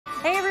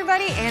Hey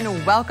everybody,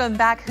 and welcome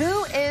back.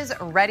 Who is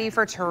ready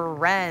for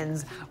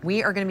trends?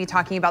 We are going to be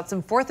talking about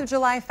some 4th of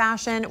July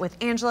fashion with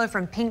Angela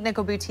from Pink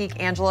Nickel Boutique.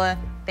 Angela,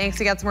 thanks,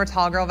 we got some more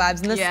tall girl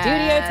vibes in the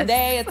studio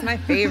today. It's my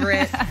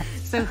favorite.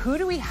 So who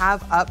do we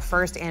have up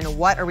first, and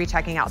what are we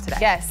checking out today?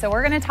 Yes, so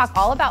we're going to talk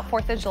all about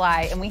 4th of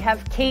July, and we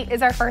have Kate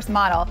is our first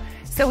model.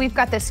 So we've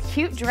got this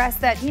cute dress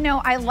that, you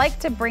know, I like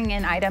to bring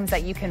in items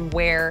that you can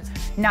wear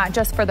not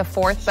just for the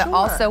 4th, but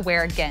also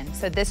wear again.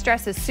 So this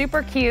dress is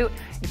super cute.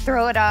 You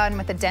throw it on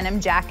with a denim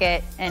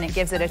jacket, and it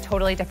gives it a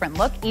totally different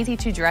look. Easy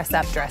to dress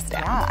up, dress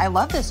down. Yeah, I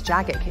love this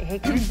jacket. Hey,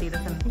 can you see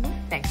this?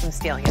 Thanks, I'm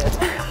stealing it.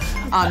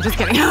 Just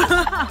kidding.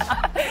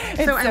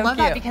 So I love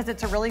that because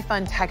it's a really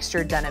fun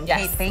textured denim.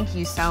 Yes. Kate, thank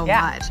you so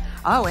much.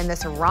 Oh, and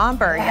this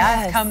romper,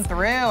 yes, come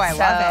through. I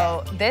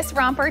love it. This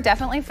romper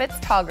definitely fits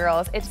tall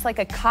girls. It's like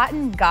a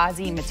cotton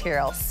gauzy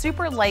material,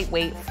 super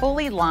lightweight,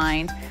 fully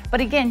lined,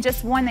 but again,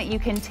 just one that you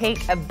can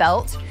take a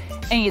belt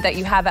and that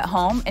you have at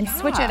home and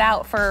switch it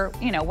out for,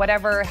 you know,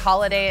 whatever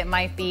holiday it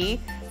might be.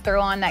 Throw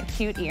on that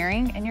cute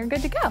earring and you're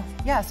good to go.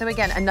 Yeah, so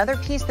again, another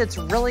piece that's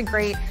really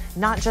great,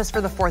 not just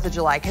for the 4th of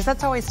July, because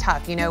that's always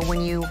tough, you know,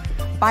 when you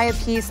buy a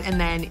piece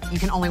and then you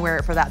can only wear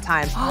it for that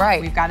time.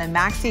 Right. We've got a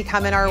maxi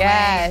coming our way,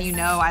 and you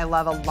know I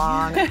love a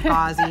long,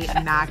 gauzy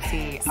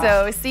maxi.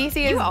 So Cece is...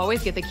 You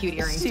always get the cute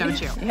earrings, don't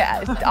you?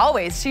 Yeah,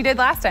 always. She did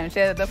last time. She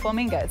had the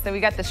flamingo. So we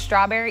got the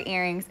strawberry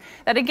earrings.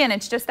 That again,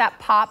 it's just that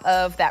pop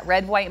of that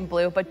red, white, and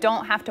blue, but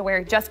don't have to wear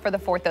it just for the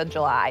 4th of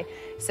July.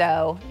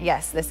 So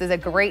yes, this is a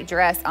great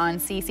dress on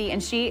Cece,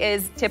 and she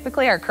is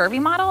typically our curvy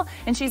model,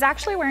 and she's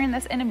actually wearing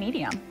this in a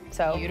medium.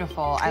 So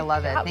beautiful. I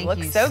love it. Thank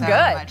you so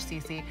much,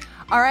 Cece.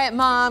 All right,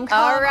 Mom.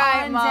 Come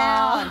on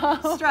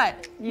down.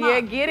 Strut. Yeah,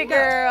 get it,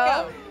 girl.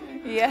 Go.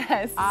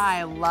 Yes.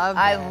 I love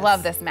this. I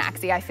love this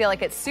maxi. I feel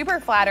like it's super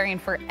flattering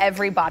for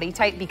every body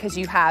type because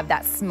you have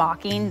that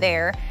smocking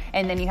there,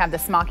 and then you have the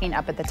smocking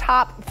up at the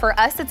top. For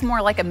us, it's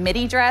more like a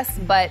midi dress,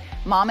 but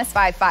Mom is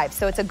 5'5",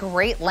 so it's a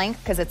great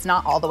length because it's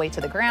not all the way to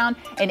the ground,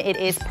 and it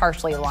is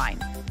partially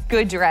lined.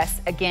 Good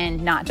dress,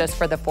 again, not just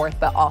for the 4th,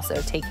 but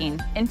also taking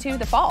into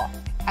the fall.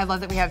 I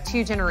love that we have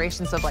 2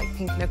 generations of like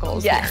Pink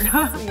Nickels. Yes,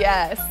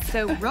 yes.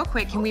 So real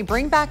quick, can we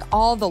bring back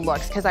all the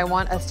looks? Because I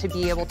want us to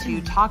be able to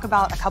talk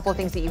about a couple of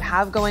things that you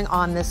have going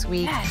on this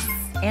week. Yes.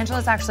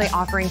 Angela's actually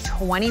offering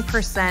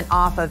 20%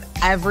 off of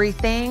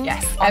everything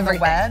on the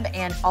web,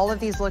 and all of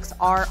these looks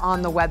are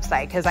on the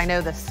website, because I know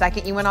the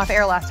second you went off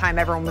air last time,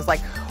 everyone was like,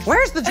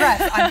 where's the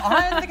dress? I'm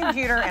on the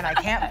computer and I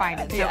can't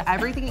find it. So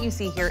everything that you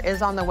see here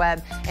is on the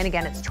web, and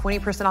again, it's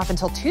 20% off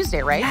until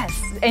Tuesday, right?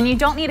 Yes, and you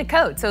don't need a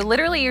code. So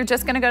literally, you're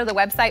just gonna go to the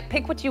website,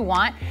 pick what you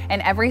want,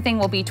 and everything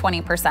will be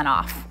 20%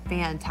 off.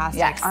 Fantastic.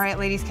 Yes. All right,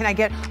 ladies, can I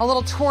get a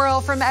little twirl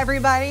from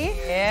everybody?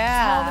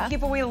 Yeah. Tell the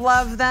people we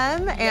love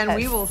them, and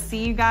we will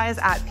see you guys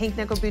at Pink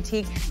Nickel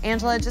Boutique.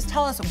 Angela, just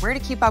tell us where to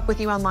keep up with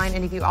you online,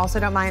 and if you also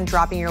don't mind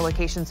dropping your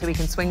location so we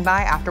can swing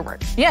by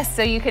afterward. Yes,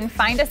 so you can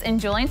find us in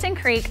Julington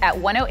Creek at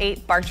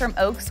 108 Bartram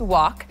Oaks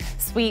Walk,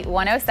 Suite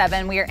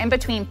 107. We are in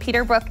between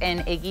Peterbrook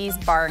and Iggy's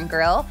Bar and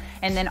Grill,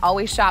 and then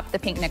always shop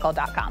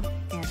thepinknickel.com.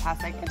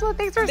 Fantastic. Angela,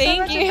 thanks for so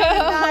much for coming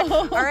back.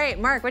 All right,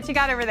 Mark, what you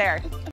got over there?